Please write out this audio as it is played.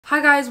Hi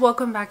guys,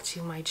 welcome back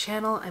to my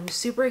channel. I'm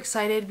super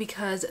excited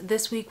because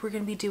this week we're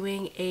going to be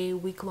doing a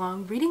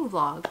week-long reading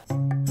vlog.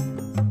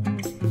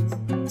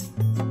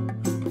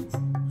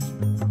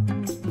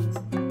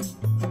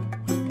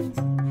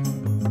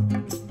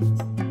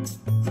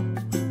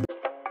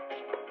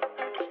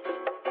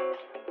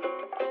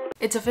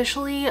 It's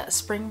officially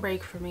spring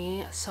break for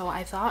me, so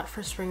I thought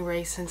for spring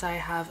break, since I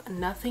have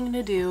nothing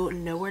to do,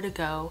 nowhere to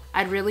go,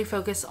 I'd really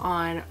focus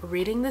on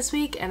reading this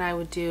week and I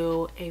would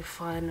do a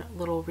fun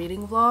little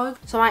reading vlog.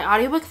 So my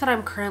audiobook that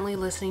I'm currently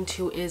listening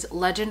to is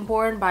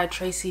Legendborn by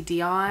Tracy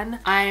Deonn.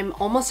 I'm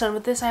almost done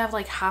with this. I have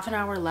like half an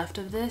hour left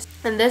of this.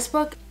 And this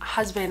book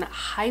has been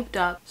hyped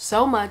up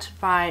so much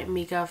by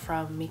Mika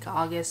from Mika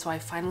August, so I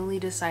finally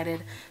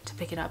decided to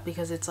pick it up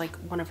because it's like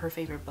one of her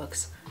favorite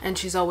books and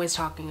she's always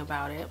talking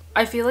about it.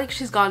 I feel like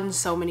she's gotten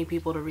so many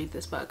people to read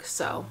this book,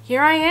 so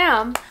here I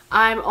am.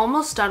 I'm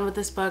almost done with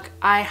this book.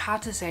 I have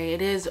to say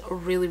it is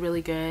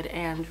really good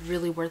and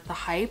really worth the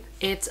hype.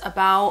 It's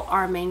about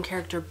our main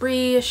character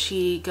Bree.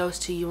 She goes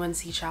to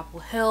UNC Chapel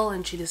Hill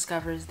and she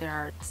discovers there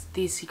are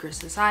these secret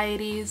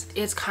societies.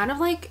 It's kind of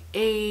like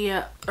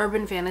a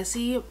urban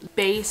fantasy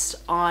based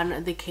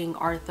on the King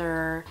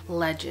Arthur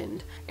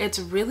legend. It's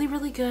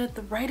really good.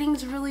 The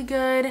writing's really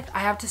good. I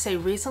have to say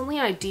recently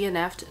I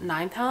DNF'd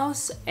Ninth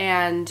House,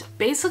 and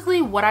basically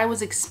what I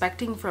was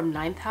expecting from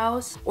Ninth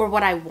House, or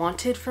what I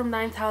wanted from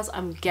Ninth House,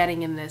 I'm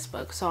getting in this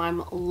book, so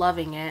I'm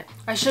loving it.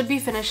 I should be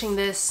finishing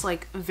this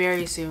like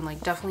very soon,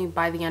 like definitely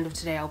by the end of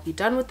today I'll be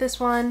done with this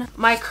one.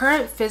 My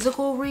current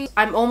physical read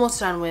I'm almost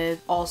done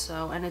with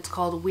also, and it's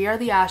called We Are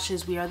the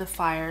Ashes, We Are the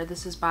Fire.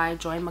 This is by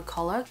Joy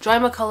McCulloch. Joy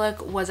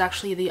McCulloch was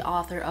actually the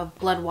author of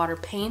Blood, Water,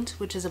 Paint,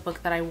 which is a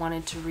book that I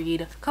wanted to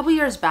read a couple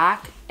years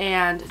back,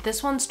 and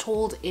this one's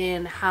told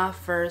in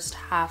half verse,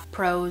 half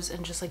prose,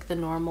 and just like the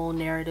normal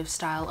narrative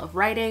style of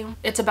writing.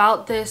 It's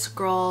about this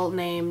girl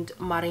named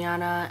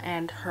Mariana,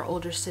 and her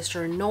older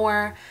sister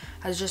Noor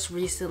has just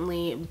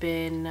recently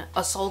been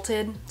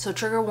assaulted. So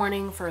trigger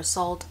warning for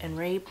assault and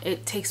rape.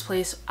 It takes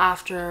place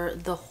after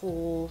the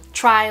whole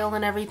trial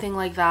and everything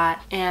like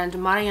that, and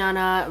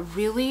Mariana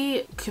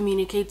really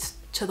communicates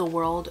to the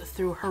world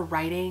through her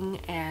writing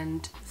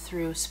and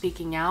through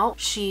speaking out.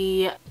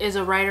 She is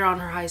a writer on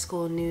her high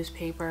school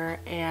newspaper,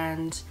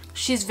 and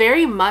she's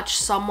very much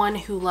someone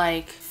who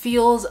like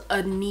feels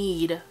a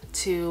need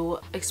to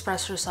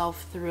express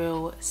herself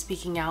through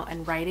speaking out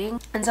and writing,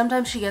 and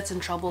sometimes she gets in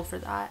trouble for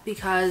that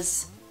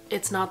because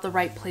it's not the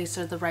right place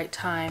or the right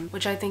time,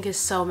 which I think is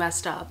so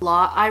messed up.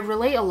 I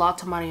relate a lot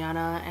to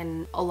Mariana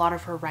and a lot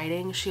of her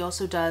writing. She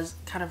also does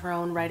kind of her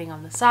own writing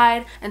on the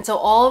side, and so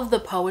all of the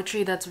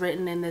poetry that's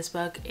written in this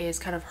book is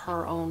kind of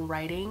her own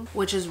writing,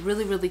 which is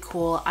really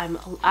cool. I'm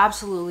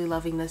absolutely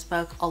loving this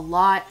book a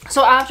lot.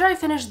 So after I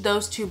finish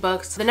those two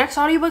books, the next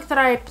audiobook that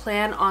I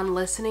plan on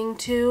listening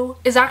to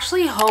is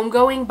actually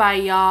Homegoing by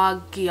Ya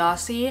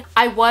Gyasi.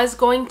 I was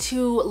going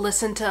to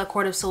listen to A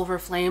Court of Silver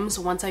Flames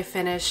once I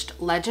finished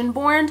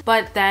Legendborn,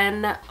 but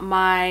then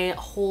my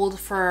hold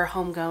for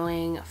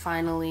Homegoing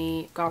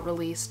finally got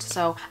released,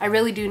 so I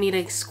really do need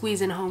to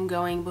squeeze in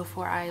Homegoing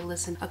before I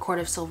listen to A Court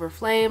of Silver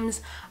Flames.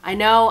 I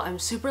know I'm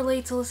super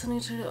late to listening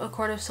to A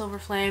Court of Silver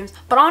Flames,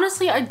 but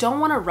honestly I don't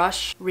want to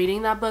rush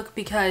reading that book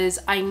because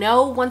I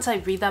know once I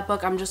read that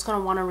book I'm just going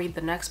to want to read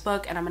the next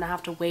book, and I'm going to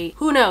have to wait,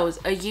 who knows,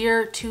 a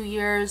year, 2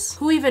 years,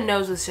 who even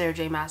knows with Sarah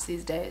J Maas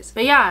these days.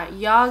 But yeah,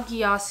 Ya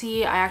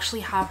Gyasi, I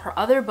actually have her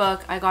other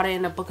book. I got it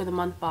in a book of the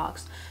month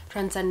box,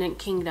 Transcendent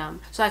Kingdom.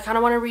 So I kind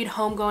of want to read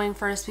Homegoing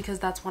first because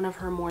that's one of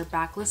her more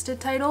backlisted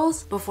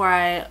titles before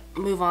I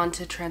move on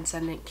to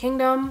Transcendent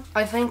Kingdom.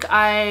 I think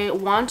I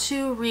want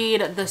to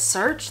read The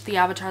Search, the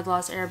Avatar: The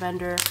Last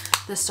Airbender,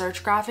 The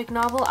Search graphic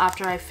novel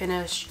after I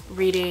finish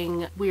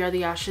reading We Are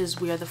the Ashes,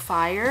 We Are the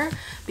Fire,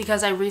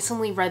 because I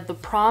recently read The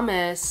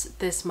Promise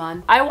this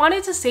month. I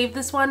wanted to save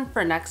this one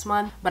for next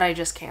month, but I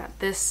just can't.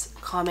 This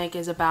comic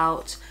is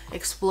about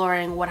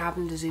exploring what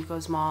happened to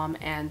Zuko's mom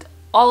and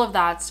all of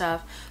that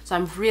stuff, so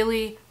I'm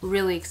really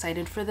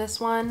excited for this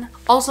one.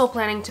 Also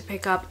planning to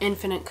pick up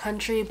Infinite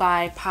Country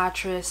by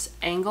Patrice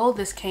Engel.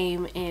 This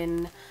came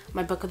in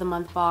my book of the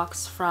month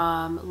box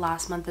from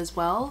last month as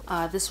well.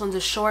 This one's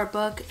a short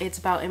book. It's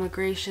about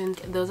immigration.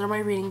 Those are my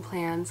reading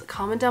plans.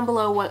 Comment down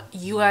below what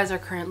you guys are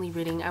currently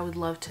reading. I would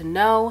love to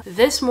know.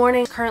 This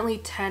morning, currently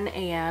 10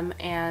 a.m.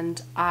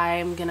 and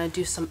I'm gonna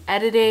do some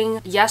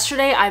editing.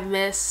 Yesterday I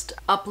missed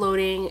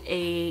uploading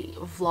a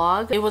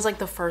vlog. It was like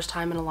the first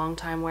time in a long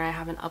time where I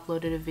haven't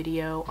uploaded a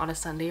video on a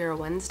Sunday or a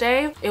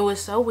Wednesday. It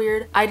was so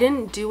weird. I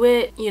didn't do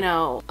it, you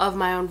know, of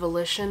my own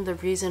volition. The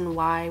reason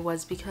why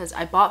was because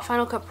I bought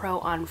Final Cut Pro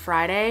on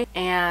Friday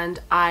and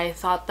I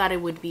thought that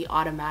it would be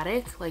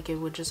automatic, like it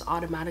would just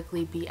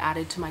automatically be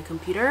added to my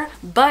computer,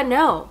 but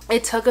no,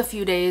 it took a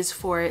few days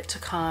for it to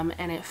come,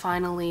 and it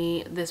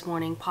finally this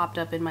morning popped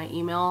up in my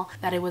email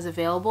that it was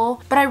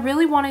available. But I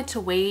really wanted to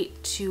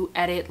wait to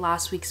edit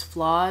last week's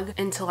vlog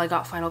until I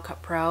got Final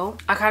Cut Pro.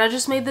 I kind of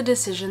just made the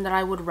decision that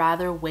I would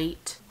rather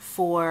wait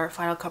for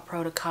Final Cut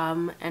Pro to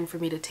come and for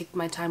me to take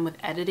my time with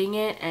editing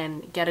it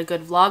and get a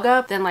good vlog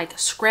up than like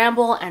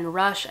scramble and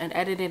rush and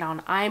edit it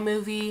on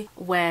iMovie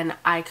when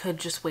I could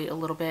just wait a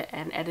little bit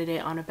and edit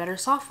it on a better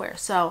software.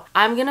 So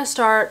I'm gonna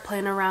start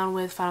playing around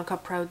with Final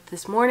Cut Pro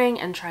this morning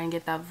and try and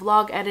get that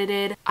vlog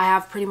edited. I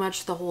have pretty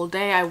much the whole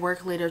day. I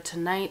work later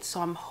tonight, so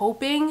I'm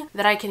hoping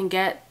that I can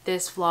get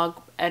this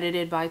vlog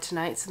edited by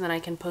tonight so then I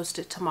can post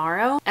it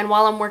tomorrow. And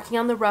while I'm working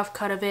on the rough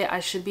cut of it,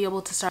 I should be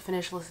able to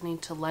finish listening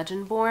to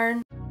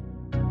Legendborn.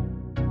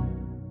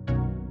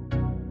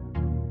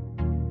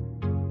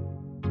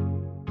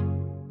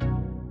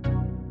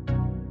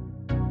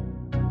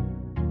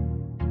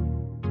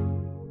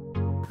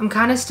 I'm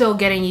kind of still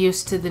getting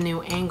used to the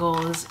new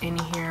angles in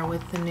here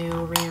with the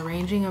new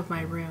rearranging of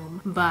my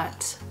room,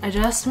 but I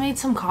just made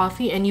some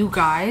coffee. And you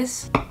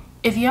guys,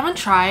 if you haven't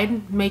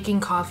tried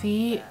making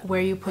coffee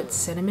where you put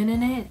cinnamon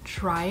in it,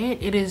 try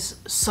it. It is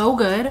so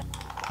good.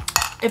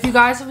 If you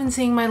guys have been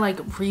seeing my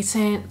like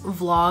recent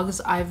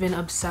vlogs, I've been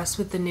obsessed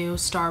with the new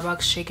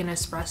Starbucks shaken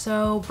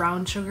espresso,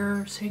 brown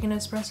sugar shaken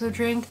espresso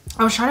drink.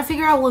 I was trying to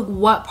figure out like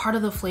what part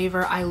of the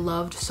flavor I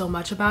loved so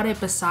much about it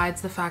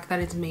besides the fact that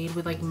it's made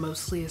with like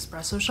mostly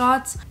espresso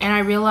shots. And I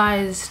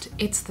realized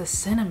it's the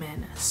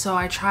cinnamon. So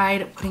I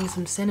tried putting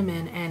some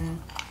cinnamon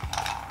and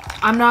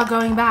I'm not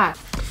going back.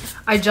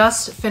 I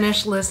just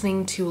finished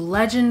listening to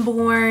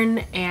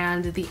Legendborn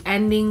and the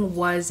ending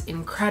was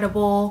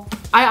incredible.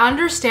 I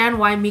understand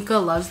why Mika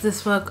loves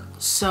this book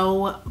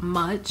so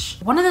much.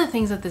 One of the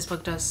things that this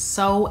book does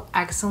so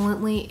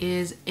excellently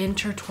is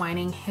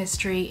intertwining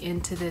history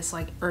into this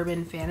like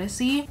urban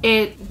fantasy.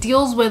 It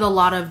deals with a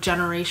lot of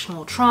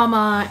generational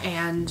trauma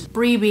and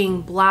Bree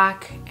being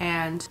black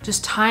and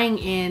just tying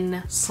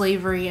in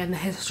slavery and the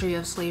history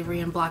of slavery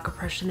and black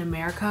oppression in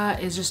America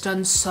is just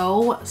done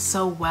so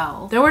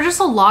well. There were just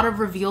a lot of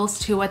reveals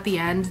too at the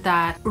end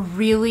that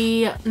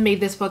really made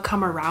this book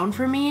come around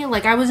for me.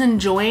 Like I was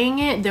enjoying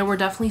it. There were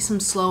definitely some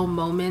slow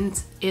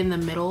moments in the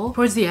middle.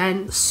 Towards the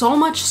end, so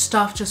much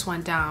stuff just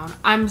went down.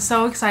 I'm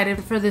so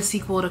excited for the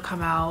sequel to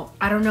come out.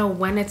 I don't know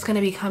when it's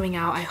gonna be coming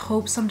out. I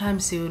hope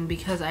sometime soon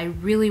because I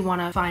really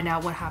want to find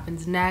out what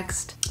happens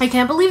next. I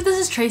can't believe this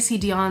is Tracy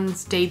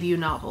Deon's debut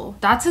novel.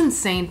 That's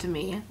insane to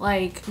me.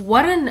 Like,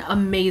 what an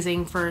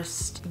amazing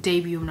first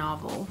debut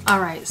novel. All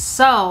right,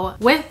 so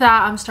with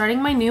that, I'm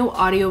starting my new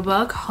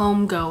audiobook,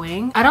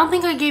 Homegoing. I don't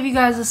think I gave you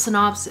guys a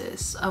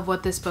synopsis of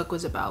what this book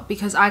was about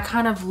because I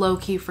kind of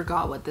low-key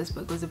forgot what this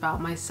book was about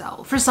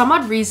myself. For some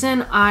odd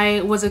reason,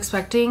 I was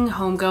expecting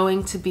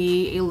Homegoing to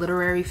be a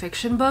literary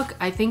fiction book.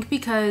 I think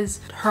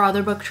because her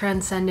other book,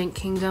 Transcendent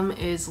Kingdom,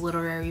 is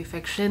literary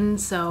fiction.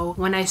 So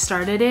when I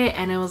started it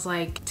and it was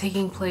like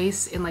taking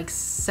place in like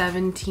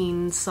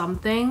 17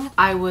 something,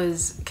 I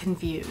was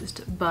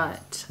confused,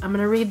 but I'm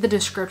gonna read the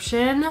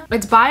description.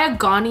 It's by a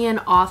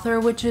Ghanaian author,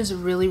 which is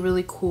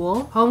really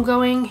cool.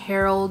 Homegoing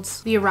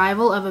heralds the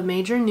arrival of a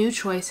major new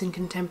choice in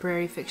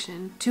contemporary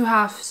fiction. Two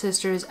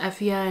half-sisters,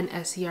 Effia and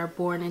Essie, are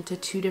born into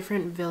two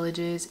different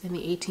villages in the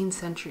 18th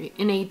century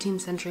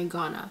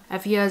Ghana.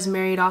 Effia is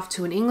married off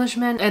to an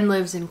Englishman and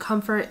lives in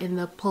comfort in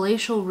the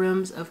palatial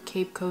rooms of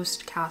Cape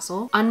Coast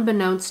Castle.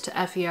 Unbeknownst to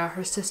Effia,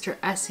 her sister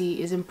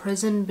Essie is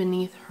imprisoned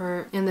beneath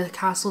her in the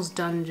castle's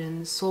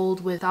dungeons,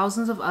 sold with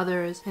thousands of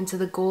others into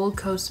the Gold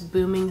Coast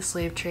booming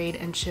slave trade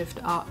and shipped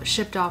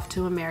off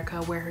to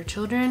America, where her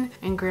children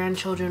and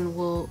grandchildren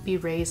will be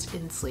raised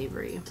in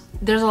slavery.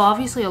 There's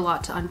obviously a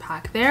lot to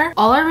unpack there.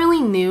 All I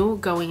really knew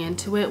going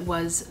into it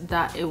was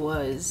that it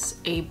was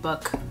a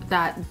book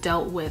that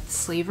dealt with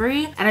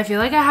slavery, and I feel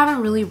like I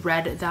haven't really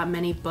read that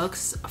many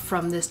books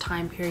from this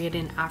time period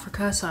in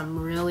Africa, so I'm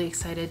really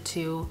excited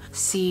to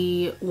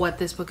see what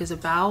this book is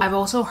about. I've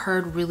also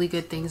heard really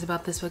good things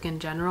about this book in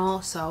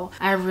general, so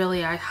I have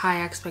really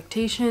high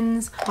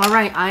expectations. All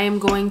right, I am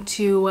going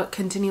to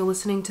continue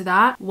listening to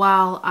that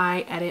while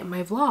I edit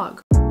my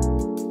vlog.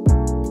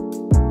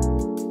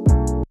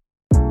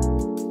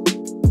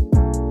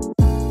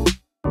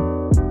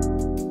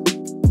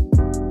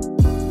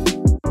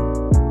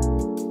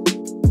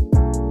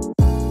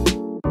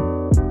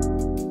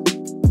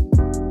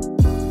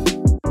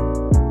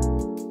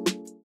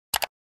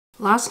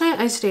 Last night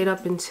I stayed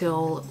up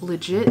until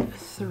legit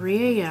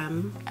 3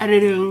 a.m.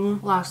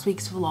 editing last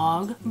week's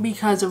vlog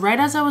because right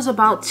as I was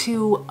about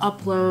to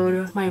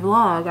upload my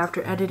vlog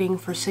after editing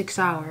for 6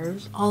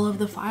 hours, all of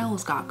the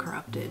files got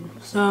corrupted.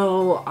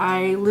 So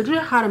I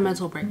legit had a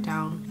mental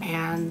breakdown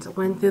and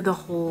went through the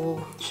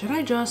whole, should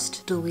I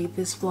just delete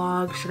this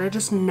vlog? Should I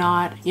just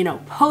not,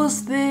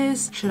 post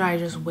this? Should I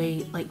just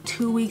wait like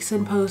 2 weeks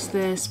and post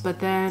this? But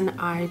then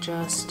I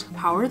just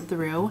powered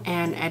through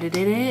and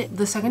edited it.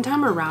 The second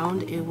time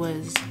around, it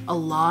was a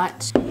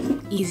lot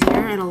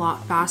easier and a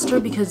lot faster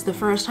because the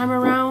first time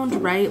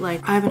around, right,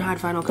 like I haven't had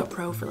Final Cut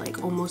Pro for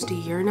like almost a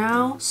year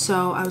now,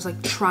 so I was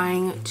like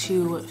trying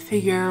to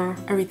figure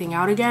everything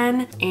out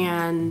again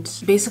and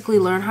basically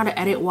learn how to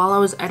edit while I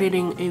was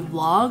editing a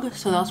vlog.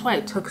 So that's why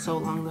it took so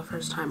long the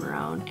first time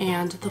around,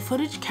 and the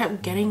footage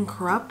kept getting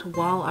corrupt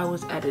while I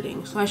was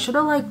editing. So I should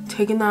have like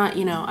taken that,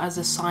 you know, as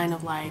a sign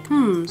of like,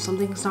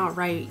 something's not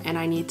right and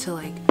I need to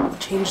like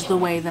change the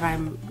way that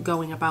I'm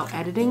going about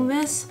editing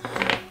this.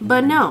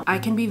 But no, I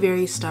can be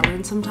very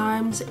stubborn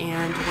sometimes,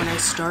 and when I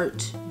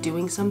start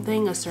doing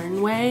something a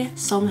certain way,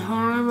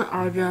 sometimes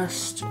I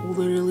just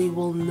literally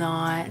will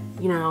not,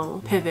 you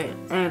know, pivot.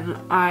 And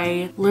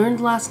I learned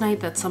last night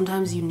that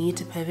sometimes you need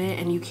to pivot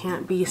and you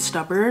can't be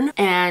stubborn,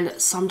 and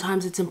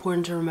sometimes it's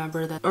important to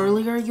remember that the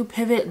earlier you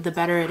pivot, the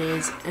better it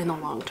is in the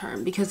long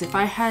term. Because if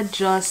I had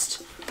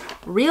just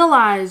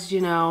realized, you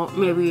know,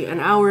 maybe an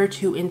hour or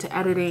two into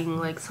editing,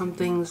 like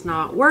something's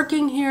not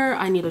working here,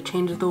 I need to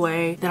change the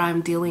way that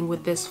I'm dealing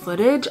with this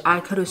footage, I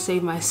could have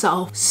saved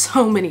myself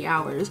so many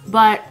hours.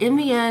 But in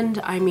the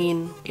end, I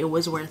mean, it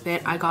was worth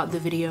it. I got the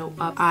video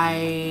up.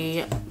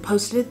 I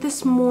posted it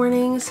this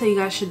morning, so you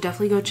guys should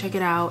definitely go check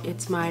it out.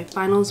 It's my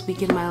finals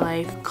week in my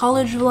life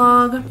college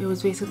vlog. It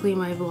was basically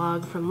my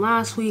vlog from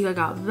last week. I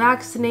got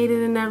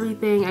vaccinated and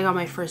everything. I got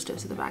my first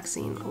dose of the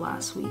vaccine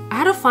last week. I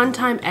had a fun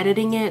time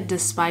editing it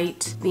despite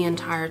the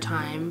entire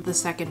time, the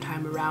second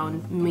time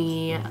around,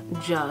 me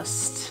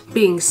just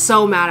being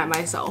so mad at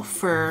myself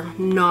for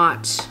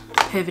not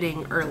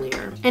pivoting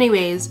earlier.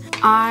 Anyways,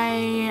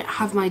 I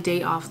have my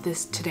day off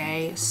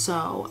today,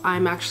 so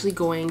I'm actually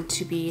going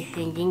to be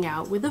hanging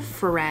out with a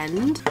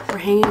friend. We're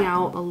hanging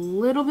out a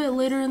little bit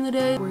later in the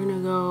day. We're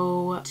gonna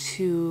go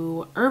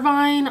to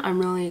Irvine. I'm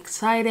really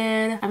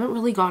excited. I haven't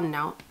really gotten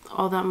out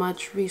all that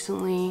much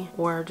recently,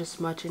 or just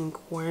much in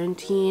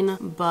quarantine,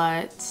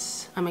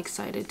 but I'm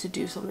excited to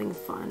do something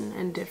fun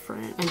and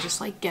different and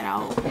just like get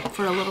out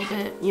for a little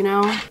bit, you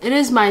know? It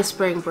is my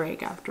spring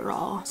break after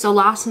all. So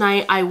last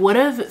night I would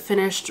have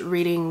finished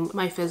reading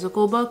my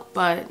physical book,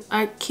 but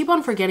I keep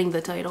on forgetting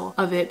the title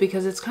of it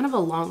because it's kind of a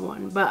long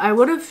one, but I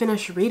would have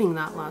finished reading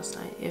that last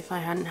night if I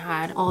hadn't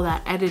had all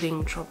that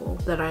editing trouble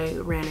that I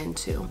ran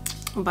into.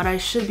 But I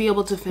should be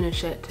able to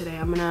finish it today.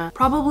 I'm gonna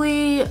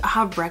probably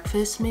have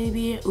breakfast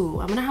maybe. Ooh,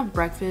 I'm gonna have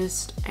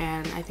breakfast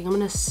and I think I'm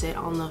gonna sit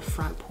on the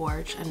front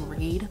porch and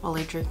read while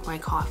I drink my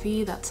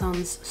coffee. That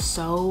sounds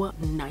so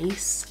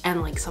nice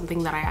and like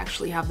something that I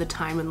actually have the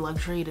time and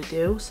luxury to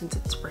do since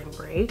it's spring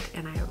break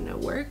and I have no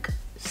work.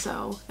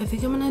 So I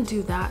think I'm gonna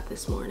do that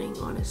this morning,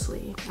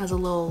 honestly, as a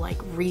little like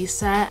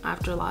reset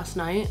after last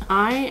night.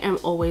 I am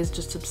always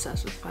just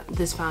obsessed with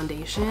this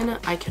foundation.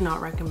 I cannot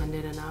recommend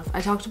it enough.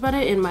 I talked about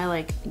it in my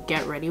like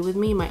get ready with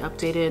me, my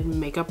updated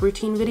makeup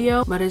routine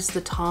video, but it's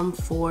the Tom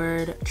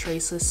Ford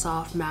Traceless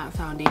Soft Matte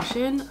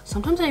Foundation.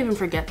 Sometimes I even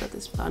forget that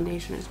this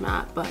foundation is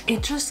matte, but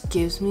it just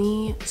gives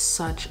me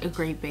such a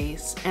great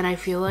base and I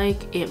feel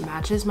like it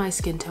matches my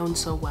skin tone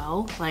so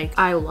well. Like,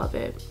 I love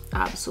it.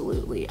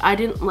 Absolutely. I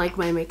didn't like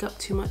my makeup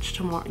too much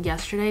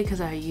yesterday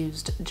because I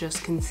used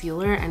just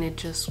concealer and it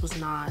just was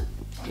not,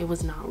 it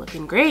was not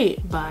looking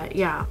great. But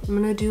yeah, I'm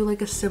gonna do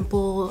like a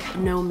simple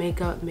no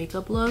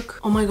makeup look.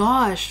 Oh my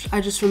gosh, I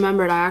just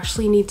remembered I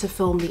actually need to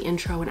film the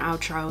intro and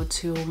outro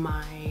to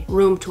my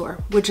room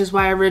tour, which is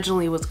why I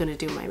originally was gonna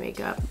do my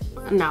makeup.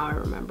 Now I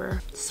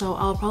remember. So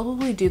I'll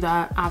probably do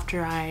that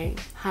after I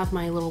have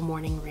my little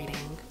morning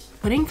reading.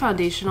 Putting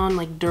foundation on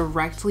like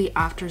directly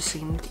after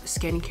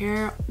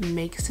skincare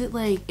makes it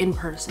like, in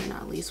person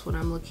at least when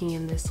I'm looking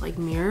in this like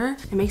mirror,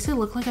 it makes it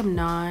look like I'm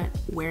not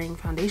wearing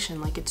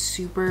foundation. Like it's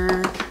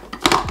super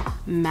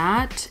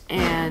matte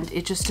and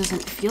it just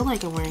doesn't feel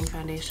like I'm wearing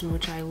foundation,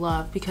 which I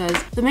love because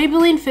the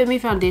Maybelline Fit Me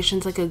foundation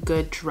is like a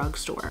good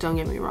drugstore, don't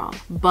get me wrong,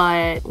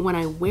 but when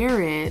I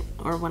wear it,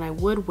 or when I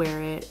would wear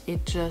it,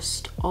 it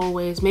just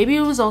always, maybe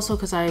it was also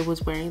because I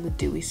was wearing the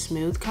Dewy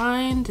Smooth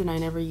kind and I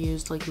never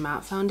used like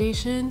matte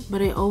foundation,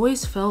 but it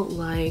always felt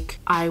like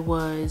I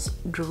was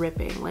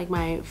dripping. Like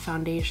my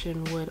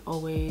foundation would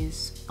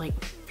always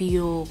like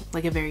feel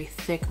like a very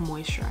thick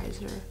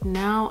moisturizer.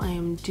 Now I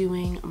am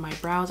doing my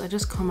brows. I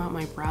just comb out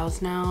my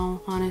brows now,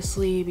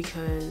 honestly,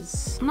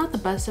 because I'm not the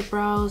best at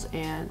brows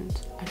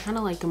and I kind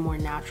of like a more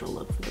natural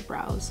look for the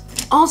brows.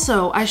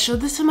 Also, I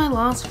showed this in my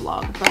last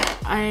vlog, but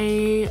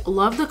I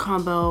love the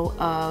combo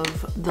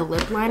of the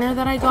lip liner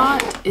that I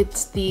got.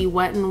 It's the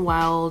Wet n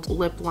Wild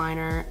lip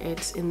liner.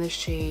 It's in the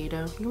shade,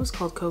 I think it was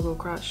called Cocoa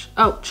Crush.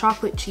 Oh,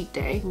 Chocolate Cheat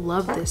Day.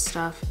 Love this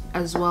stuff,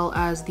 as well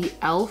as the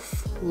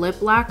e.l.f.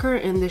 lip lacquer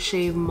in the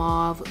shade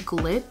Mauve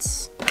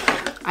Glitz.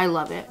 I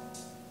love it.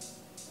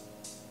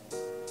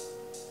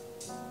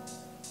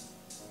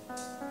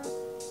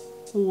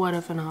 What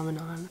a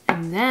phenomenon.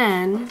 And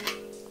then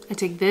I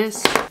take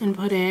this and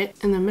put it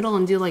in the middle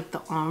and do like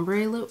the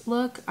ombre lip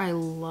look. I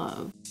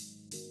love.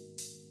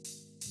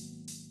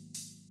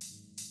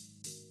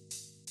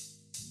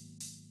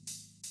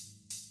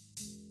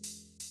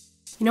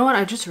 You know what?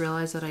 I just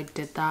realized that I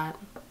did that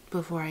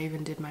before I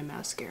even did my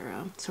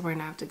mascara. So we're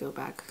gonna have to go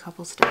back a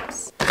couple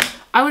steps.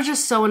 I was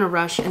just so in a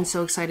rush and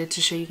so excited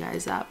to show you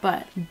guys that.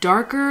 But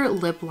darker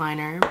lip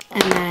liner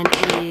and then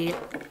a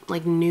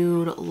like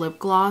nude lip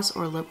gloss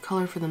or lip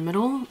color for the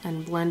middle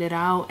and blend it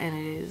out, and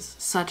it is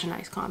such a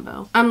nice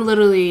combo. I'm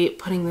literally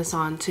putting this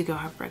on to go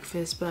have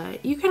breakfast,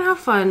 but you can have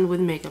fun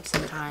with makeup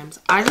sometimes.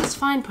 I just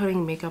find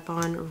putting makeup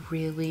on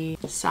really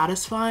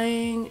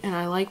satisfying, and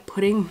I like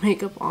putting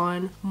makeup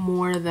on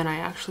more than I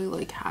actually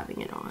like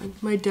having it on.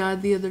 My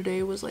dad the other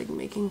day was like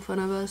making fun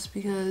of us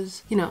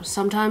because, you know,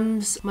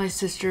 sometimes my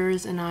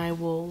sisters and I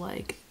will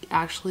like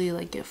actually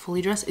like get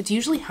fully dressed. It's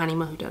usually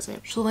Hanima who does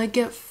it. She'll like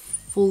get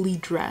fully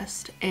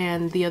dressed,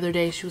 and the other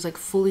day she was like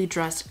fully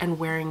dressed and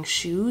wearing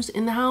shoes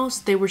in the house.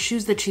 They were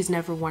shoes that she's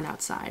never worn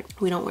outside.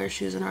 We don't wear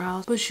shoes in our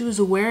house, but she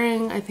was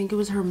wearing, I think it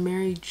was her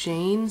Mary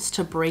Janes,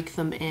 to break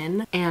them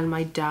in, and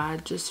my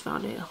dad just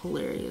found it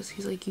hilarious.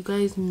 He's like, you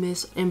guys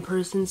miss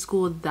in-person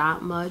school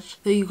that much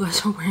that you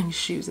guys are wearing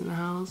shoes in the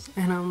house?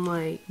 And I'm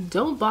like,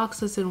 don't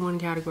box us in one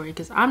category,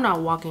 because I'm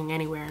not walking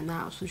anywhere in the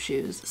house with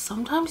shoes.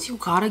 Sometimes you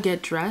gotta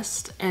get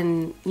dressed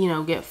and, you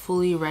know, get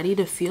fully ready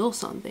to feel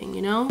something,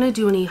 you know? I'm gonna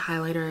do any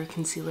highlighter or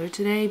concealer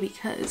today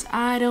because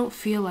I don't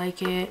feel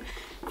like it,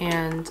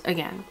 and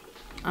again,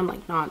 I'm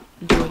like not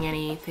doing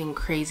anything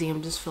crazy.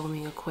 I'm just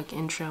filming a quick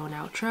intro and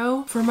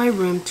outro for my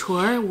room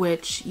tour,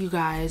 which you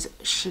guys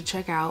should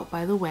check out,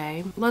 by the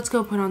way. Let's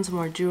go put on some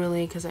more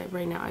jewelry because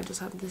right now I just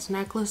have this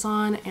necklace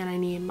on, and I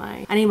need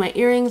my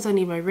earrings, I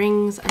need my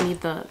rings, I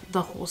need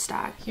the whole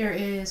stack. Here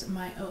is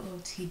my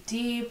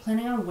OOTD.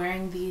 Planning on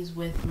wearing these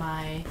with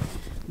my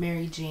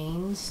Mary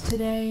Janes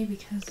today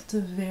because it's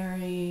a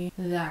very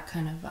that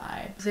kind of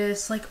vibe.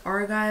 This like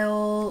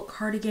Argyle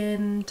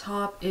cardigan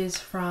top is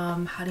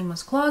from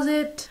Hadima's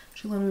closet.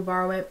 She let me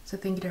borrow it, so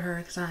thank you to her,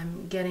 because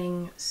I'm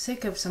getting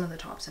sick of some of the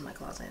tops in my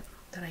closet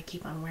that I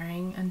keep on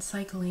wearing and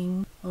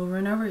cycling over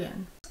and over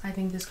again. I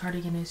think this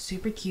cardigan is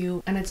super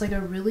cute, and it's like a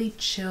really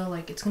chill,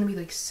 like it's gonna be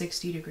like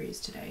 60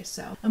 degrees today.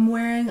 So I'm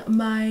wearing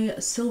my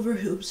silver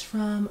hoops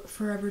from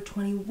Forever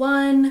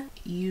 21,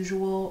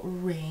 usual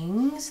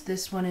rings.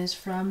 This one is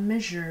from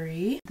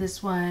Missouri.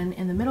 This one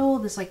in the middle,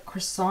 this like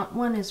croissant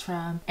one, is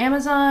from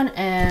Amazon.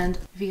 And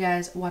if you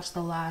guys watched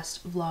the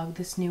last vlog,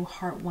 this new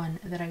heart one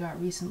that I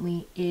got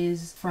recently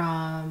is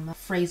from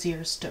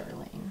Fraser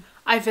Sterling.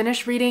 I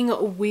finished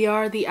reading We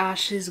Are the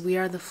Ashes, We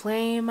Are the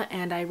Flame,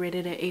 and I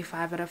rated it a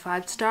 5 out of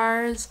 5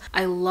 stars.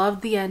 I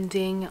loved the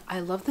ending.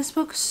 I love this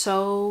book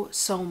so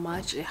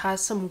much. It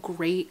has some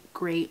great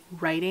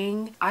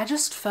writing. I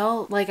just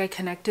felt like I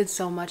connected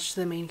so much to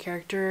the main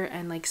character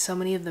and like so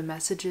many of the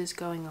messages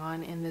going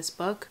on in this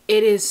book.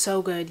 It is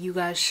so good. You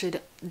guys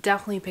should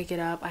definitely pick it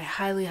up. I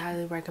highly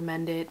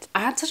recommend it. I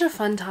had such a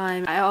fun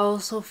time. I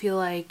also feel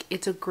like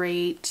it's a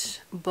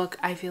great book,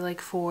 I feel like,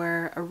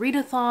 for a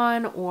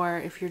readathon, or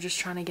if you're just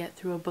trying to get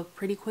through a book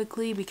pretty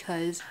quickly,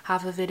 because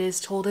half of it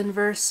is told in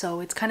verse, so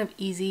it's kind of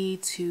easy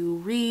to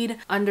read,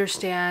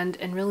 understand,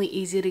 and really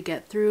easy to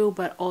get through.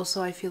 But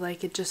also I feel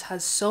like it just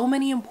has so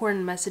many important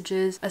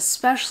messages,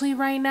 especially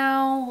right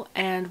now,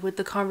 and with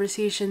the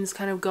conversations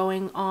kind of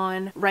going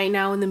on right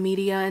now in the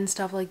media and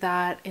stuff like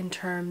that, in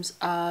terms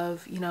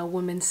of, you know,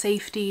 women's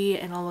safety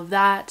and all of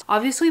that.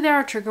 Obviously there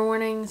are trigger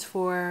warnings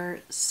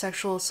for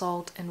sexual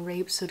assault and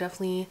rape, so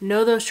definitely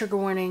know those trigger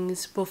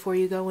warnings before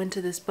you go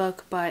into this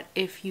book. But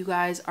if you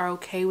guys are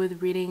okay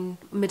with reading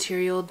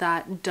material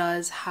that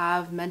does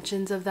have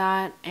mentions of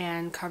that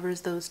and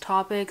covers those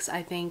topics,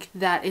 I think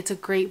that it's a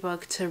great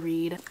book to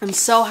read. I'm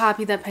so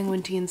happy that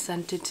Penguin Teen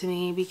sent it to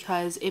me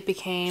because it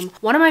became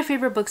one of my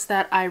favorite books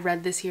that I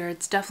read this year.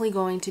 It's definitely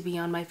going to be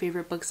on my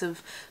favorite books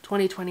of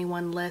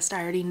 2021 list,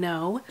 I already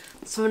know.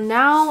 So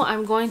now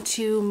I'm going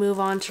to move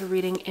on to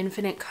reading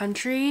Infinite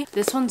Country.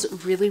 This one's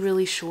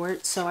really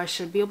short, so I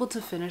should be able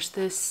to finish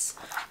this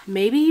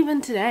maybe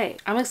even today.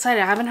 I'm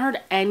excited. I haven't heard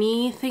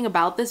anything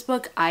about this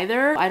book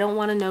either. I don't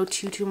want to know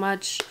too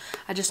much.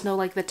 I just know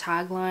like the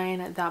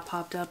tagline that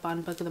popped up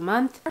on Book of the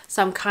Month,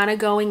 so I'm kind of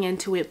going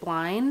into it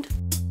blind.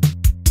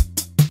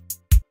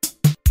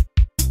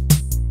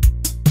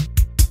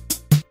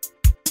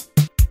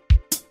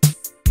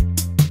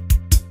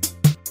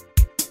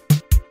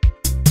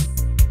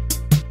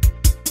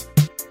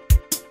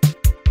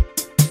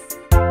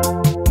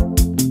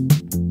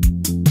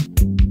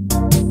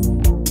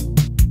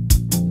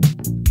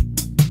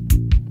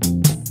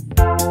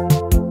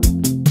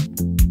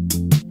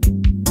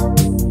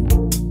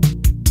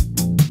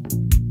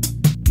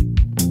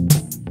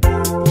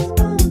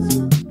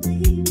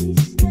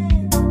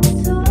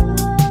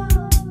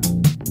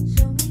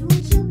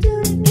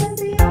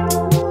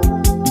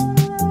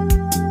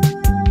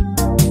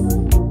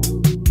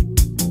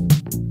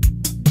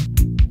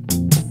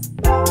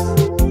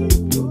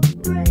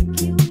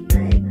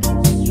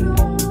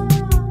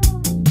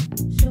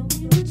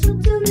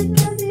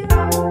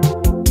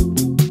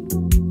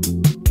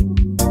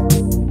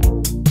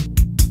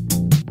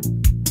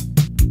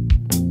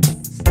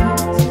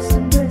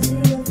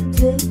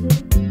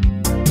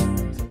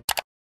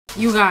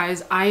 You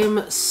guys, I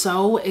am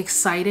so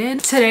excited.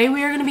 Today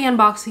we are going to be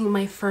unboxing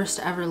my first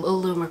ever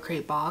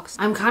Illumicrate box.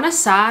 I'm kind of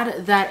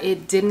sad that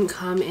it didn't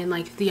come in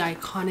like the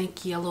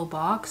iconic yellow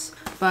box,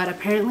 but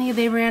apparently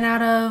they ran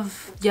out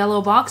of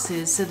yellow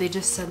boxes, so they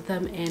just sent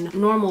them in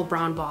normal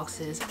brown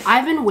boxes.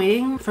 I've been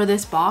waiting for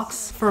this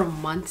box for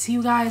months,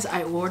 you guys.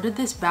 I ordered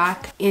this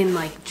back in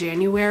like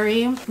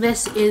January.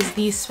 This is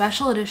the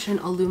special edition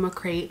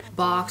Illumicrate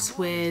box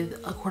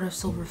with A Court of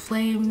Silver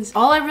Flames.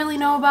 All I really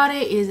know about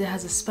it is it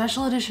has a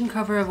special edition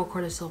cover of A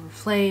Court of Silver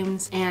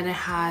Flames, and it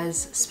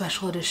has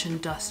special edition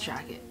dust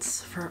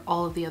jackets for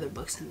all of the other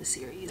books in the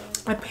series.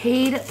 I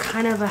paid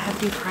kind of a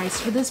hefty price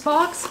for this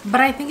box,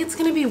 but I think it's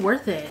gonna be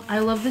worth it. I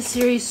love this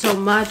series so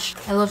much.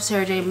 I love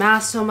Sarah J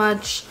Maas so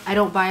much. I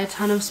don't buy a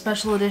ton of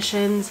special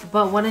editions,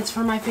 but when it's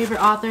from my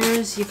favorite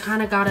authors, you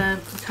kind of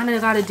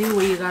gotta do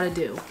what you gotta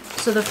do.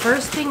 So the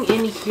first thing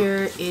in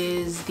here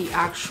is the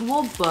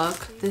actual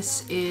book.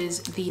 This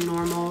is the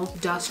normal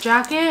dust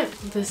jacket.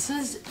 This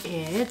is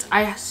it.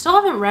 I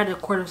still haven't read A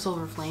Court of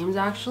Silver Flames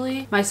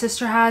actually. My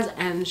sister has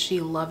and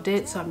she loved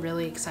it, so I'm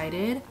really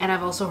excited. And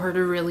I've also heard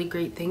really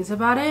great things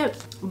about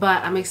it,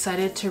 but I'm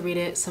excited to read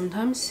it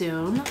sometime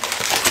soon.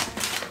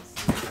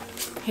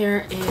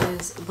 Here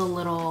is the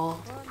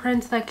little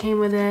print that came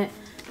with it.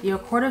 The A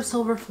Court of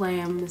Silver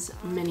Flames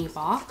mini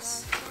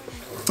box.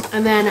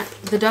 And then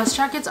the dust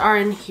jackets are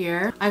in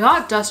here. I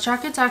got dust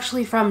jackets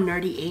actually from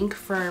Nerdy Ink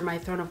for my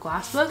Throne of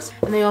Glass books,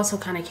 and they also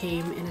kind of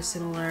came in a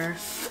similar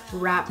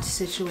wrapped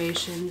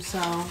situation. So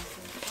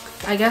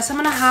I guess I'm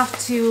gonna have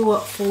to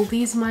fold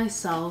these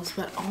myself,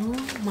 but oh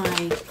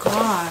my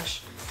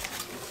gosh,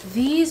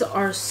 these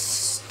are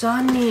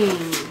stunning.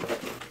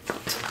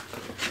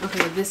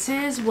 Okay, this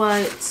is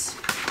what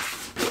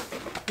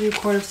the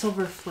Court of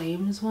Silver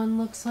Flames one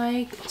looks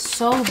like.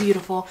 So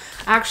beautiful.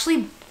 I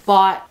actually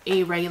bought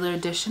a regular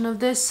edition of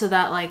this so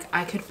that like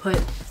I could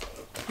put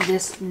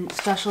this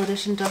special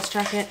edition dust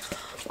jacket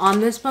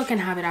on this book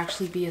and have it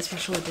actually be a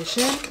special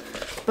edition.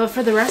 But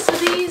for the rest of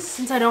these,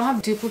 since I don't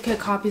have duplicate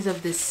copies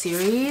of this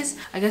series,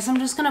 I guess I'm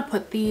just gonna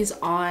put these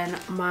on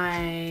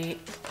my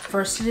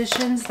first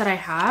editions that I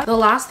have. The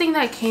last thing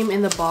that came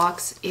in the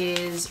box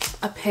is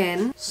a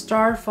pin,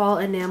 Starfall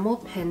enamel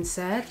pin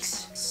set,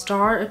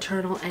 Star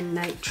Eternal and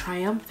Night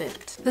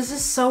Triumphant. This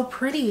is so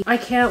pretty. I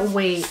can't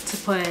wait to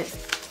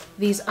put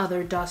these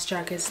other dust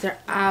jackets. They're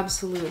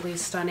absolutely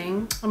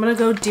stunning. I'm gonna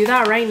go do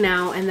that right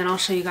now, and then I'll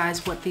show you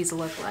guys what these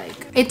look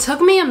like. It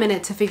took me a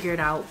minute to figure it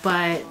out,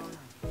 but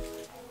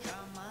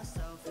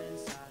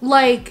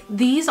like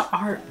these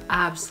are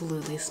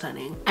absolutely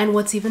stunning. And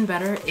what's even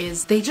better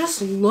is they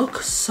just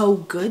look so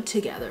good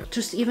together.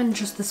 Even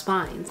just the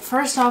spines.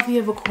 First off, you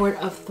have A Court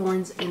of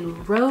Thorns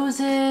and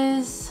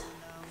Roses.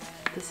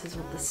 This is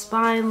what the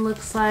spine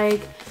looks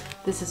like.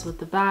 This is what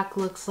the back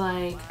looks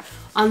like.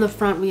 On the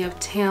front we have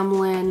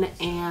Tamlin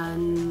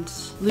and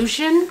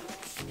Lucian.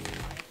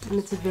 And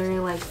it's a very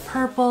like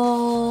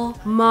purple,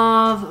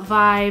 mauve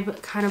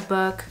vibe kind of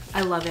book.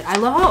 I love it. I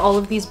love how all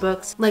of these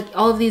books, like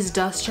all of these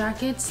dust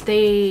jackets,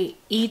 they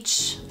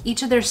each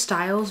of their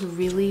styles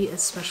really,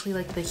 especially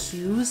like the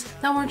hues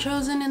that were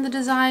chosen in the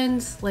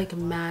designs, like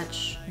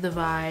match the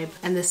vibe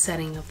and the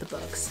setting of the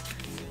books.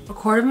 A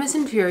Court of Mist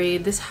and Fury,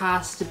 this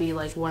has to be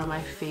like one of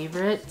my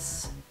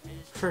favorites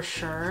for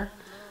sure.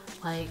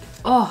 Like,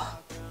 oh.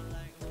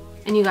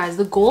 And you guys,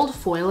 the gold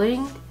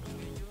foiling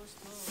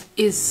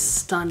is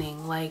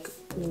stunning. Like,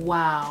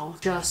 wow,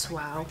 just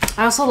wow.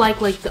 I also like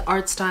the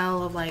art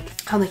style of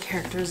like how the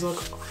characters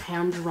look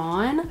hand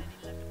drawn.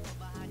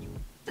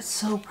 It's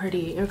so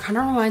pretty. It kind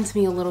of reminds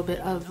me a little bit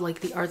of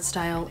like the art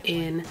style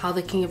in How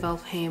the King of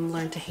Elfhame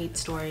Learned to Hate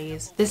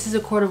Stories. This is A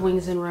Court of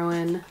Wings and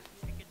Ruin.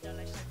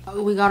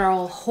 We got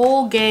our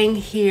whole gang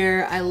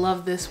here. I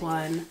love this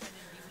one.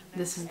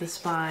 This is the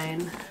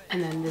spine,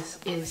 and then this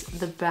is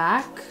the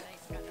back.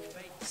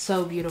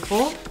 So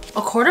beautiful.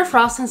 A Court of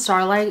Frost and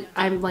Starlight,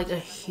 I'm like a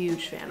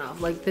huge fan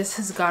of. Like this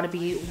has got to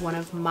be one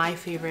of my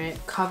favorite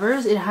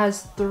covers. It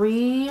has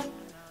 3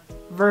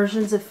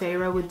 versions of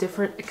Feyre with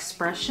different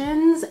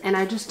expressions, and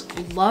I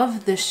just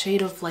love this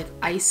shade of like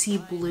icy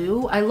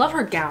blue. I love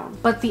her gown,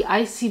 but the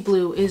icy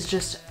blue is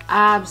just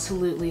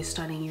absolutely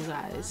stunning, you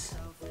guys.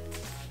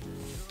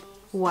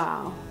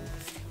 Wow.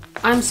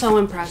 I'm so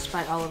impressed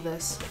by all of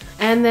this.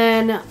 And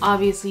then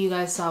obviously you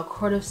guys saw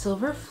Court of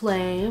Silver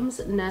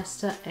Flames,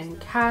 Nesta and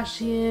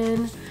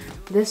Cassian.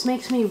 This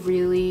makes me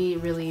really,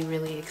 really,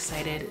 really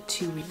excited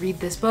to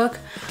read this book.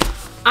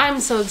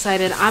 I'm so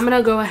excited. I'm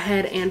gonna go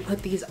ahead and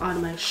put these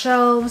on my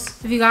shelves.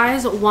 If you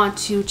guys want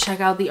to check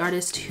out the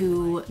artist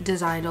who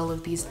designed all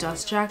of these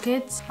dust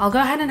jackets, I'll go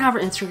ahead and have her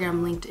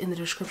Instagram linked in the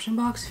description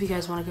box if you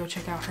guys want to go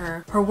check out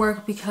her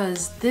work,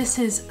 because this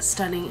is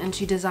stunning and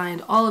she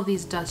designed all of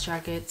these dust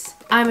jackets.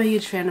 I'm a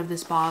huge fan of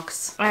this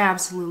box. I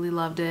absolutely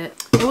loved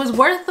it. It was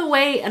worth the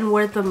wait and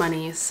worth the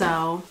money,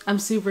 so I'm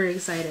super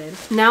excited.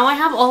 Now I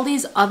have all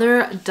these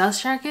other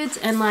dust jackets,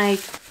 and like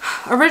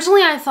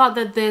Originally, I thought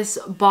that this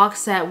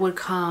box set would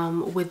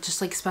come with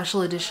just like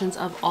special editions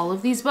of all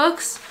of these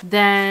books.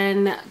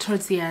 Then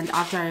towards the end,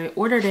 after I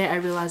ordered it, I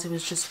realized it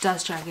was just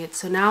dust jackets.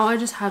 So now I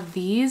just have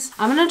these.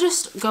 I'm gonna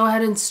just go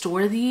ahead and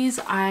store these.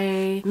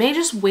 I may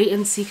just wait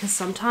and see because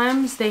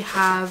sometimes they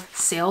have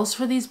sales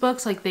for these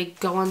books. Like they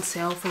go on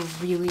sale for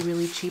really,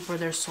 really cheap, or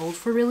they're sold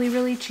for really,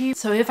 really cheap.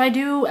 So if I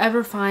do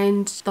ever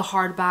find the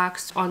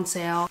hardbacks on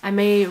sale, I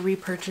may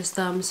repurchase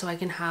them so I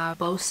can have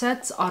both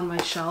sets on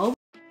my shelf.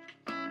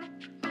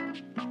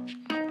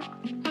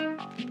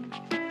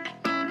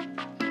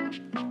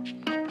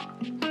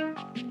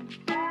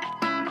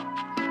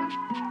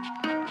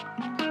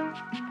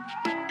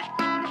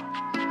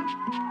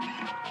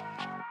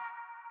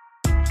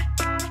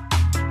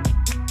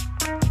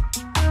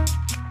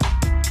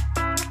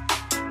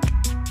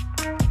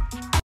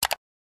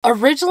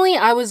 Originally,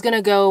 I was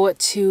gonna go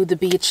to the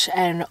beach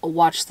and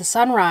watch the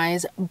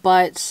sunrise,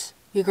 but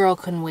your girl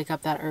couldn't wake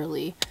up that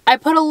early. I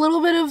put a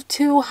little bit of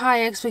too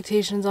high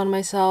expectations on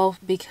myself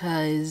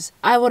because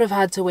I would have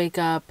had to wake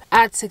up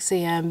at 6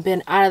 a.m.,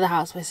 been out of the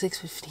house by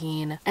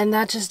 6:15, and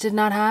that just did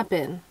not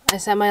happen. I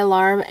set my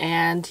alarm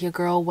and your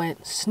girl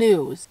went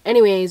snooze.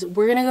 Anyways,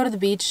 we're gonna go to the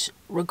beach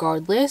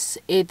regardless.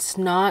 It's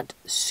not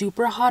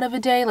super hot of a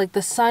day. Like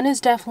the sun is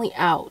definitely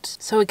out,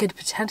 so it could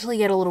potentially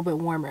get a little bit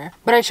warmer.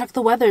 But I checked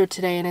the weather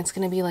today and it's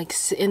gonna be like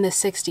in the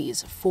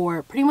 60s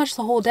for pretty much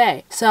the whole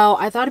day. So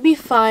I thought it'd be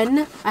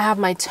fun. I have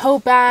my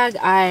tote bag.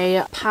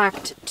 I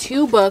packed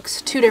two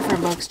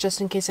different books, just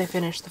in case I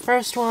finish the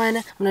first one.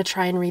 I'm gonna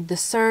try and read The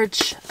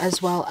Search,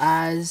 as well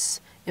as,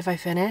 if I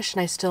finish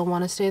and I still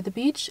want to stay at the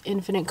beach,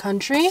 Infinite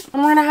Country,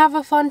 and we're gonna have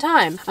a fun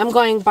time. I'm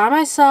going by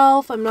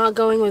myself. I'm not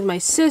going with my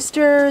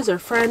sisters or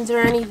friends or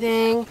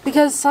anything,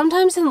 because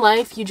sometimes in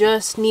life you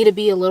just need to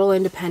be a little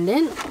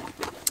independent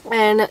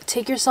and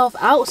take yourself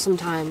out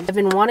sometime. I've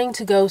been wanting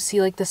to go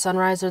see like the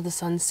sunrise or the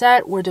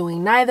sunset. We're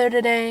doing neither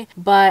today,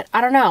 but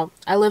I don't know.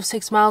 I live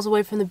 6 miles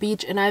away from the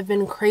beach and I've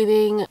been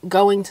craving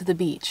going to the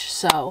beach,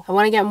 so I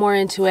want to get more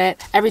into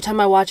it. Every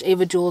time I watch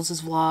Ava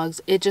Jules'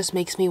 vlogs, it just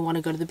makes me want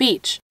to go to the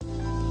beach.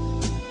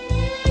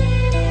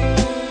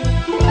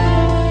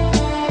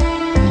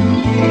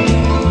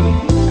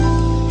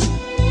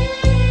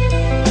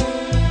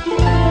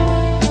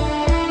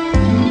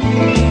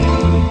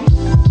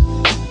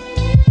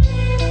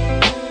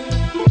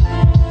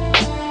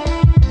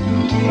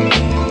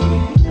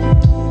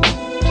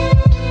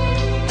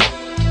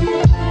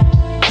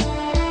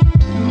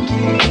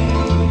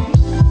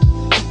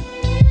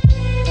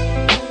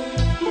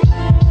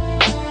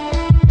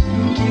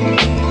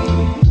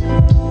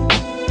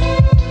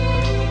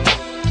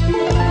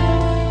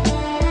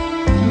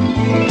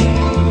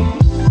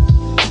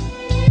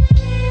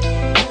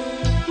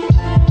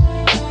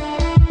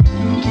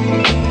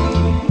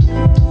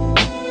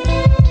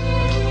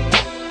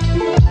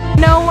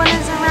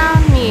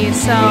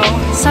 So,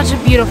 such a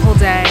beautiful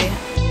day.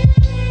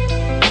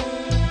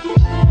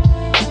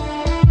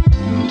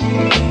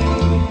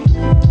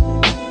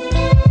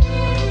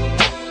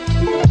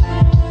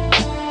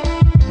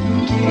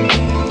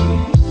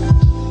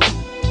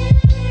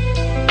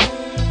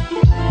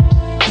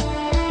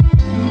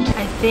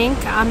 I think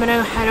I'm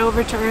gonna head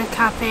over to Earth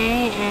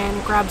Cafe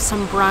and grab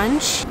some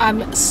brunch.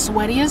 I'm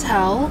sweaty as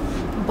hell,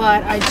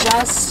 but I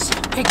just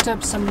picked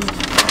up some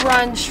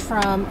brunch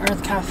from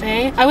Earth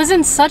Cafe. I was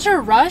in such a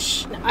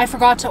rush, I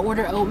forgot to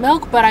order oat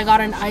milk, but I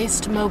got an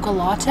iced mocha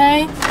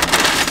latte.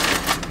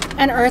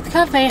 And Earth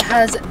Cafe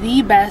has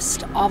the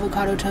best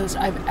avocado toast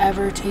I've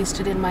ever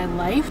tasted in my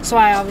life, so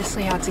I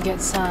obviously had to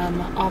get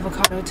some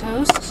avocado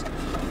toast.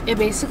 It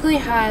basically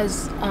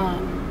has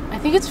I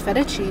think it's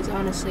feta cheese,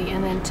 honestly,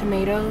 and then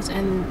tomatoes,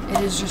 and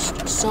it is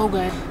just so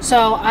good.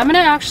 So I'm gonna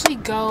actually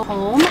go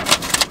home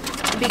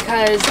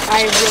because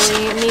I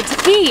really need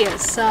to pee,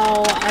 so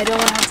I don't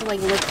have to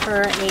like look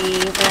for a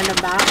random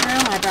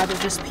bathroom. I'd rather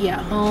just pee at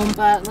home.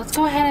 But let's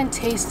go ahead and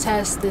taste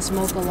test this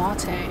mocha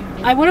latte.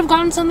 I would have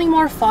gotten something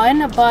more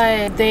fun,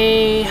 but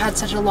they had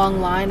such a long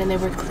line and they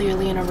were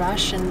clearly in a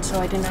rush, and so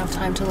I didn't have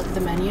time to look at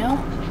the menu.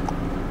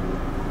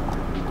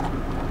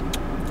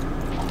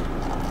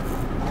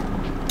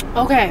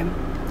 Okay,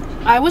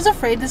 I was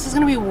afraid this is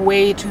gonna be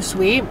way too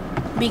sweet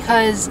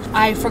because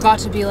I forgot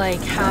to be like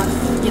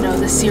half, you know,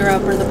 the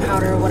syrup or the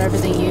powder or whatever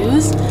they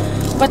use.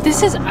 But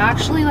this is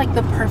actually like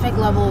the perfect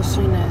level of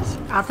sweetness.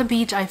 At the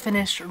beach, I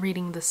finished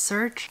reading The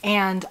Search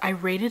and I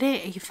rated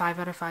it a 5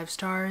 out of 5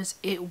 stars.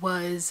 It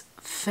was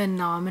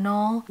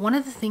phenomenal. One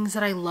of the things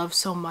that I love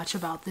so much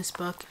about this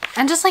book,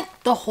 and just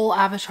like the whole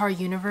Avatar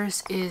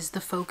universe, is the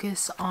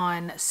focus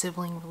on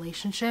sibling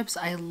relationships.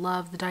 I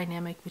love the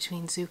dynamic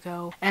between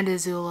Zuko and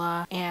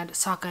Azula and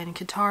Sokka and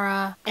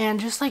Katara, and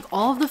just like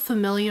all of the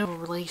familial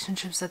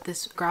relationships that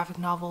this graphic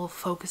novel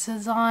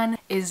focuses on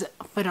is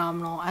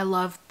phenomenal. I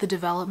love the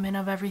development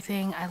of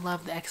everything. I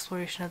love the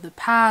exploration of the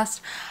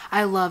past.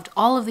 I loved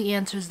all of the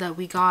answers that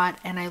we got,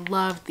 and I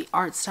loved the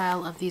art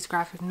style of these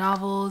graphic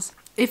novels.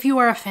 If you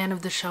are a fan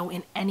of the show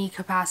in any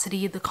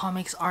capacity, the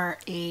comics are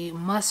a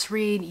must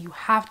read. You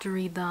have to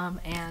read them,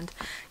 and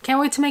can't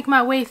wait to make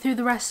my way through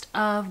the rest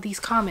of these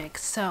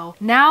comics. So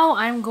now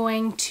I'm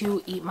going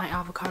to eat my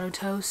avocado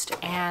toast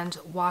and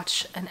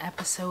watch an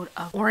episode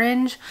of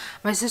Orange.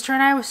 My sister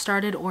and I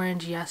started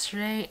Orange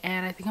yesterday,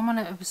 and I think I'm on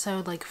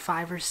episode like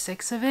 5 or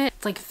 6 of it.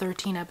 It's like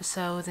 13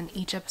 episodes, and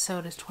each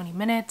episode is 20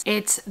 minutes.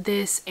 It's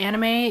this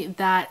anime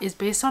that is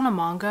based on a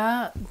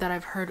manga that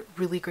I've heard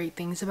really great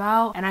things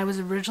about, and I was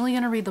originally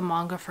gonna read the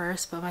manga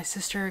first, but my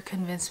sister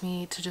convinced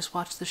me to just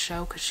watch the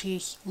show because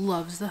she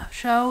loves the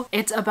show.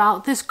 It's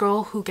about this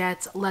girl who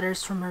gets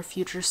letters from her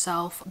future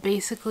self,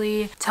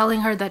 basically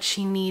telling her that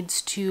she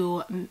needs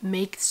to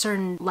make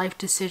certain life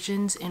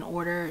decisions in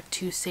order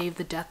to save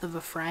the death of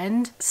a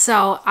friend.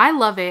 So I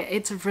love it.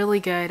 It's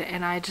really good,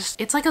 and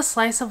it's like a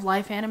slice of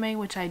life anime,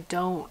 which I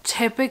don't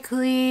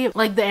typically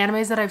like. The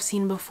animes that I've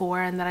seen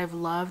before and that I've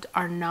loved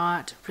are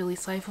not really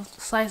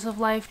slice of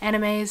life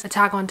animes.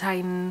 Attack on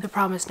Titan, The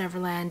Promised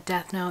Neverland,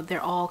 Death Note,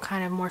 they're all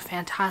kind of more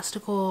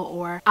fantastical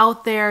or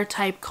out there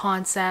type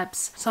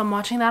concepts. So I'm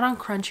watching that on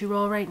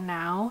Crunchyroll right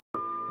now.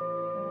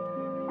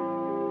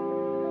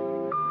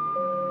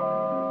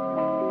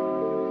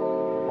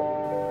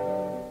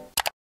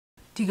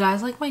 Do you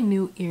guys like my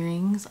new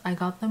earrings? I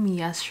got them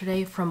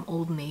yesterday from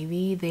Old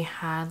Navy. They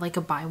had like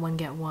a buy one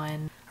get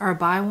one, or a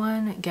buy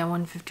one get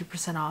one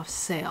 50% off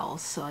sale.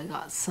 So I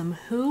got some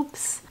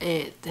hoops.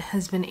 It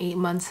has been 8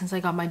 months since I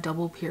got my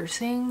double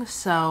piercing,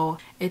 so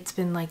it's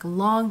been like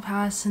long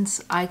past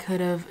since I could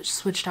have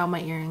switched out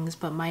my earrings,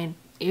 but my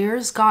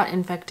ears got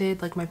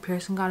infected, like my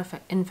piercing got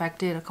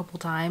infected a couple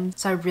times,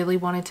 so I really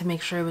wanted to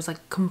make sure it was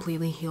like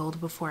completely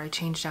healed before I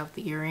changed out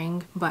the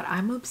earring. But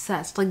I'm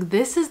obsessed. Like,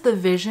 this is the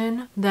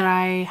vision that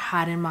I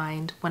had in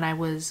mind when I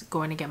was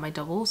going to get my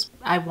doubles.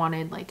 I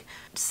wanted like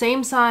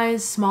same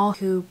size small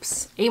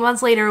hoops. 8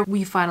 months later,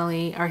 we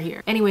finally are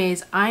here.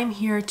 Anyways, I'm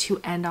here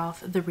to end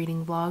off the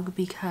reading vlog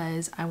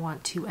because I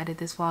want to edit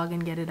this vlog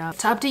and get it up.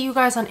 To update you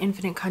guys on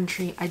Infinite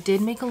Country, I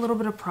did make a little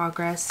bit of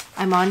progress.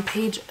 I'm on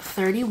page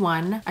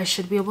 31. I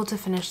should be able to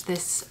finish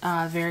this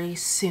very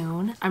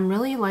soon. I'm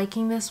really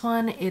liking this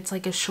one. It's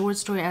like a short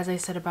story, as I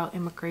said, about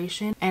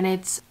immigration, and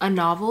it's a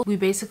novel. We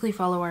basically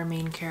follow our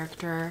main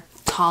character,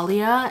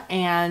 Talia,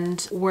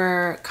 and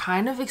we're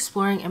kind of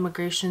exploring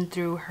immigration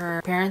through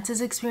her parents'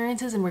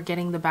 experiences, and we're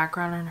getting the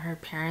background on her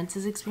parents'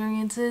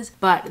 experiences.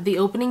 But the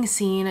opening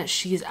scene,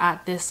 she's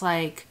at this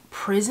like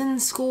prison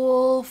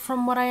school,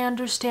 from what I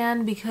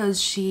understand,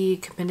 because she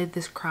committed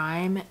this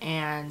crime,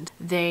 and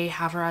they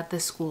have her at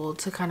this school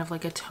to kind of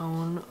like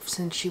atone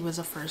since she was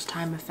a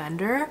first-time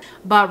offender.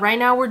 But right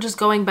now we're just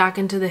going back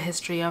into the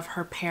history of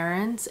her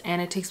parents,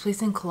 and it takes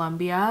place in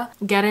Colombia.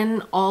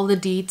 Getting all the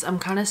deets, I'm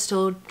kind of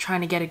still trying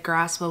to get a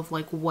grasp of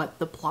like what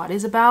the plot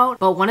is about.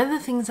 But one of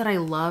the things that I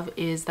love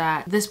is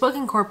that this book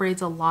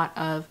incorporates a lot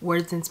of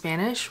words in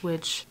Spanish,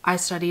 which I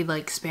studied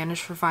like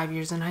Spanish for 5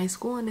 years in high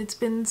school, and it's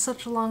been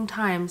such a long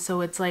time.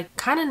 So it's like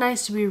kind of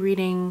nice to be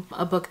reading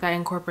a book that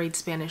incorporates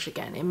Spanish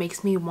again. It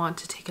makes me want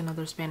to take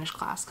another Spanish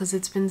class because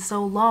it's been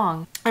so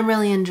long. I'm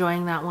really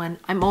enjoying that one.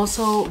 I'm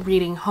also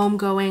reading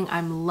Homegoing.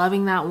 I'm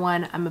loving that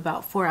one. I'm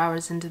about 4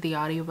 hours into the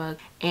audiobook,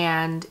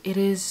 and it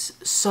is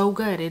so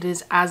good. It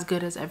is as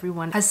good as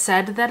everyone has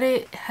said that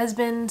it has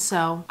been.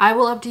 So I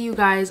will update you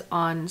guys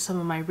on some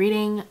of my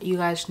reading. You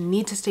guys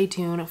need to stay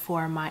tuned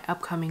for my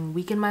upcoming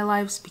week in my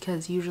lives,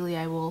 because usually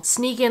I will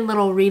sneak in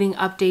little reading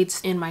updates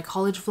in my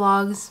college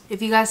vlogs.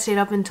 If you guys stayed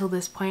up until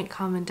this point,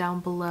 comment down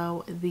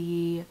below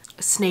the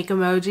snake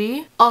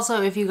emoji.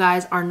 Also, if you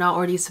guys are not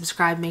already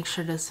subscribed, make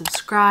sure to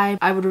subscribe.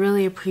 I would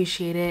really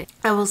appreciate it.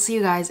 I will see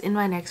you guys in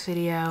my next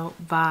video.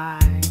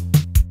 Bye.